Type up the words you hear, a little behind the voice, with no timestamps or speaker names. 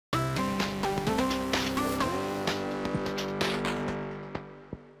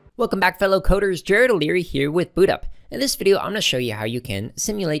Welcome back, fellow coders. Jared O'Leary here with BootUp. In this video, I'm going to show you how you can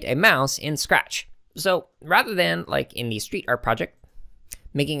simulate a mouse in Scratch. So rather than like in the street art project,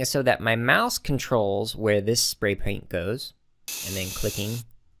 making it so that my mouse controls where this spray paint goes, and then clicking,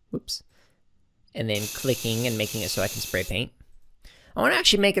 whoops, and then clicking and making it so I can spray paint. I want to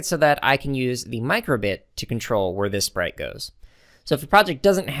actually make it so that I can use the microbit to control where this sprite goes. So if your project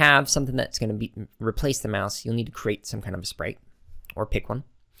doesn't have something that's going to replace the mouse, you'll need to create some kind of a sprite or pick one.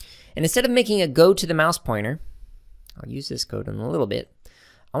 And instead of making it go to the mouse pointer, I'll use this code in a little bit.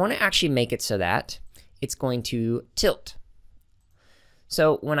 I want to actually make it so that it's going to tilt.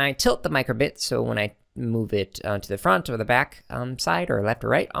 So when I tilt the microbit, so when I move it to the front or the back side or left or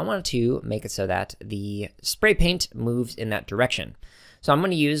right, I want to make it so that the spray paint moves in that direction. So I'm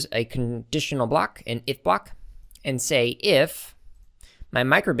going to use a conditional block, an if block, and say if my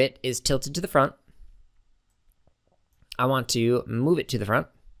microbit is tilted to the front, I want to move it to the front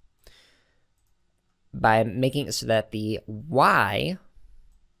by making it so that the Y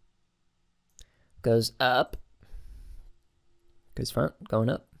goes up, goes front, going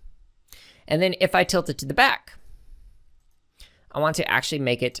up. And then if I tilt it to the back, I want to actually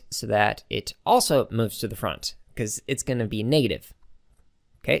make it so that it also moves to the front because it's going to be negative.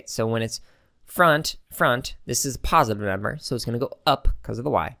 Okay, so when it's front, this is a positive number, so it's going to go up because of the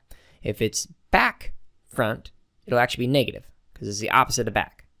Y. If it's back, front, it'll actually be negative because it's the opposite of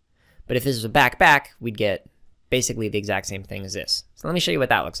back. But if this was a back, we'd get basically the exact same thing as this. So let me show you what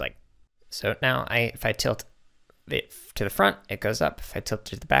that looks like. So now if I tilt it to the front, it goes up. If I tilt it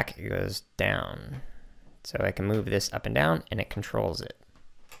to the back, it goes down. So I can move this up and down and it controls it.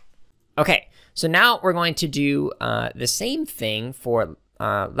 Okay, so now we're going to do the same thing for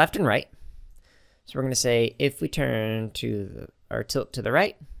left and right. So we're going to say if we turn to or tilt to the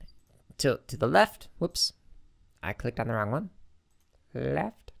right, tilt to the left, whoops, I clicked on the wrong one,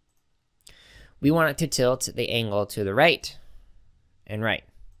 left. We want it to tilt the angle to the right and right.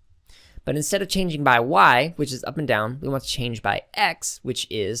 But instead of changing by Y, which is up and down, we want to change by X, which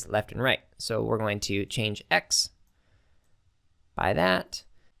is left and right. So we're going to change X by that.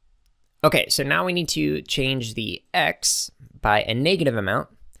 Okay, so now we need to change the X by a negative amount.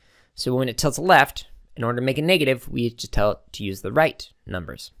 So when it tilts left, in order to make it negative, we just tell it to use the right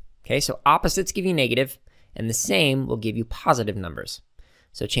numbers. Okay, so opposites give you negative, and the same will give you positive numbers.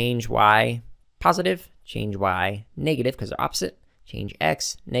 So change Y positive, change Y negative because they're opposite, change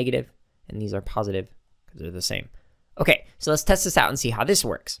X negative, and these are positive because they're the same. Okay, so let's test this out and see how this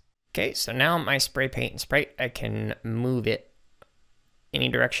works. Okay, so now my spray paint and sprite, I can move it any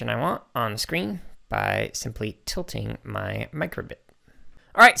direction I want on the screen by simply tilting my microbit.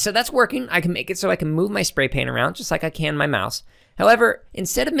 All right, so that's working. I can make it so I can move my spray paint around just like I can my mouse. However,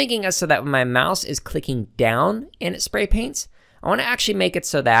 instead of making it so that when my mouse is clicking down and it spray paints, I want to actually make it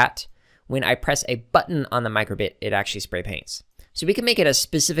so that when I press a button on the microbit, it actually spray paints. So we can make it a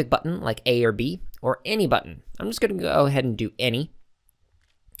specific button like A or B or any button. I'm just going to go ahead and do any.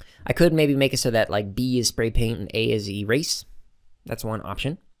 I could maybe make it so that like B is spray paint and A is erase. That's one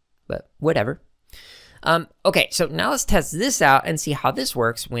option, but whatever. Okay, so now let's test this out and see how this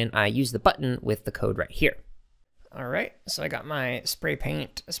works when I use the button with the code right here. All right, so I got my spray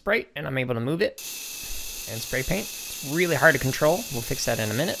paint sprite and I'm able to move it and spray paint. It's really hard to control. We'll fix that in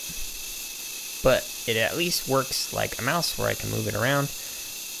a minute. But it at least works like a mouse where I can move it around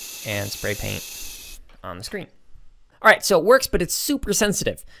and spray paint on the screen. All right, so it works, but it's super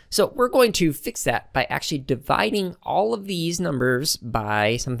sensitive. So we're going to fix that by actually dividing all of these numbers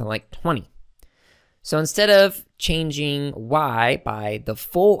by something like 20. So instead of changing Y by the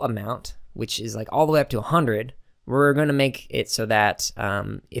full amount, which is like all the way up to 100, we're going to make it so that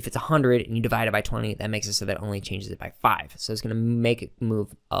if it's 100 and you divide it by 20, that makes it so that it only changes it by 5. So it's going to make it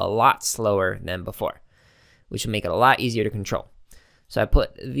move a lot slower than before, which will make it a lot easier to control. So I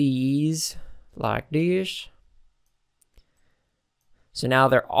put these like this. So now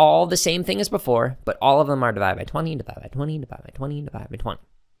they're all the same thing as before, but all of them are divided by 20, divided by 20, divided by 20, divided by 20.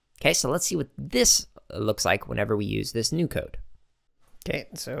 Okay, so let's see what this looks like whenever we use this new code. Okay,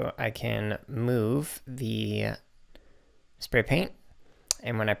 so I can move the spray paint,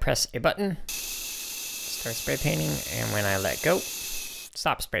 and when I press a button, start spray painting, and when I let go,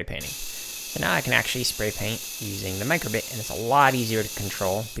 stop spray painting. So now I can actually spray paint using the microbit, and it's a lot easier to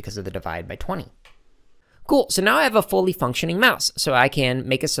control because of the divide by 20. Cool, so now I have a fully functioning mouse, so I can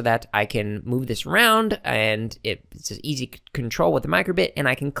make it so that I can move this around, and it's just easy to control with the microbit, and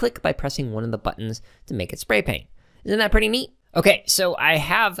I can click by pressing one of the buttons to make it spray paint. Isn't that pretty neat? Okay, so I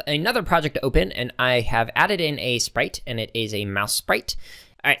have another project open, and I have added in a sprite, and it is a mouse sprite.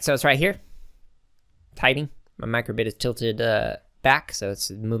 All right, so it's right here. It's hiding. My microbit is tilted back, so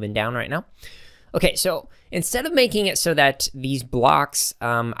it's moving down right now. Okay, so instead of making it so that these blocks,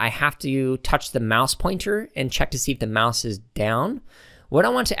 I have to touch the mouse pointer and check to see if the mouse is down, what I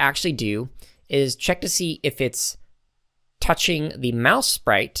want to actually do is check to see if it's touching the mouse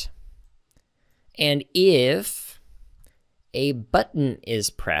sprite, and if a button is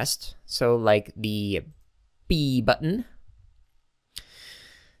pressed, so like the B button,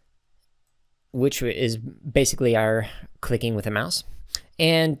 which is basically our clicking with a mouse.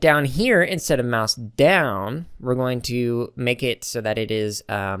 And down here, instead of mouse down, we're going to make it so that it is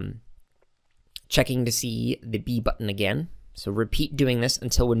checking to see the B button again. So repeat doing this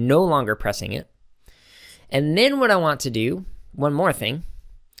until we're no longer pressing it. And then what I want to do, one more thing,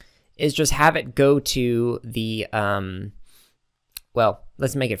 is just have it go to the, well,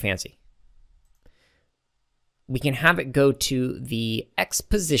 let's make it fancy. We can have it go to the X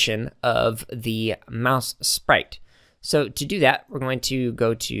position of the mouse sprite. So to do that, we're going to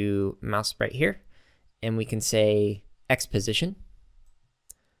go to mouse sprite here, and we can say X position.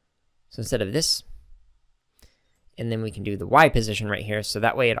 So instead of this, and then we can do the Y position right here, so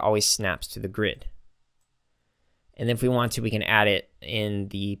that way it always snaps to the grid. And then if we want to, we can add it in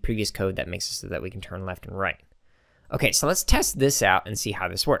the previous code that makes it so that we can turn left and right. Okay, so let's test this out and see how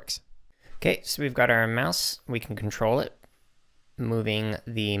this works. Okay, so we've got our mouse, we can control it, moving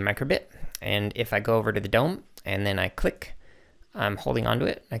the microbit, and if I go over to the dome, and then I click, I'm holding onto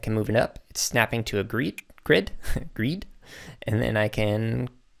it, I can move it up, it's snapping to a grid, and then I can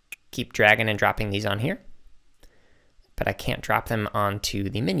keep dragging and dropping these on here, but I can't drop them onto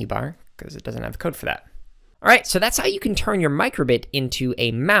the menu bar because it doesn't have the code for that. All right, so that's how you can turn your microbit into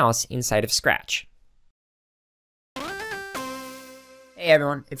a mouse inside of Scratch. Hey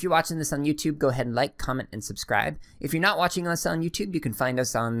everyone, if you're watching this on YouTube, go ahead and like, comment, and subscribe. If you're not watching us on YouTube, you can find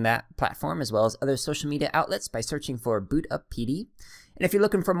us on that platform as well as other social media outlets by searching for BootUp PD. And if you're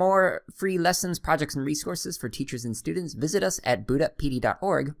looking for more free lessons, projects, and resources for teachers and students, visit us at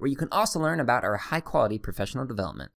bootuppd.org, where you can also learn about our high-quality professional development.